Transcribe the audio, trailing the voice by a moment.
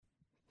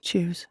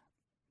Choose,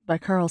 by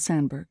Carl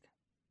Sandburg.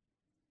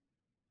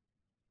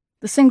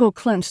 The single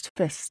clenched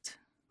fist,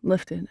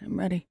 lifted and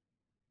ready,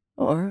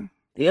 or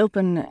the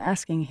open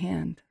asking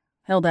hand,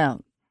 held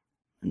out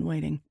and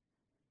waiting.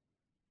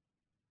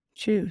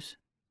 Choose,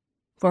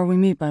 for we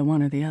meet by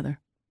one or the other.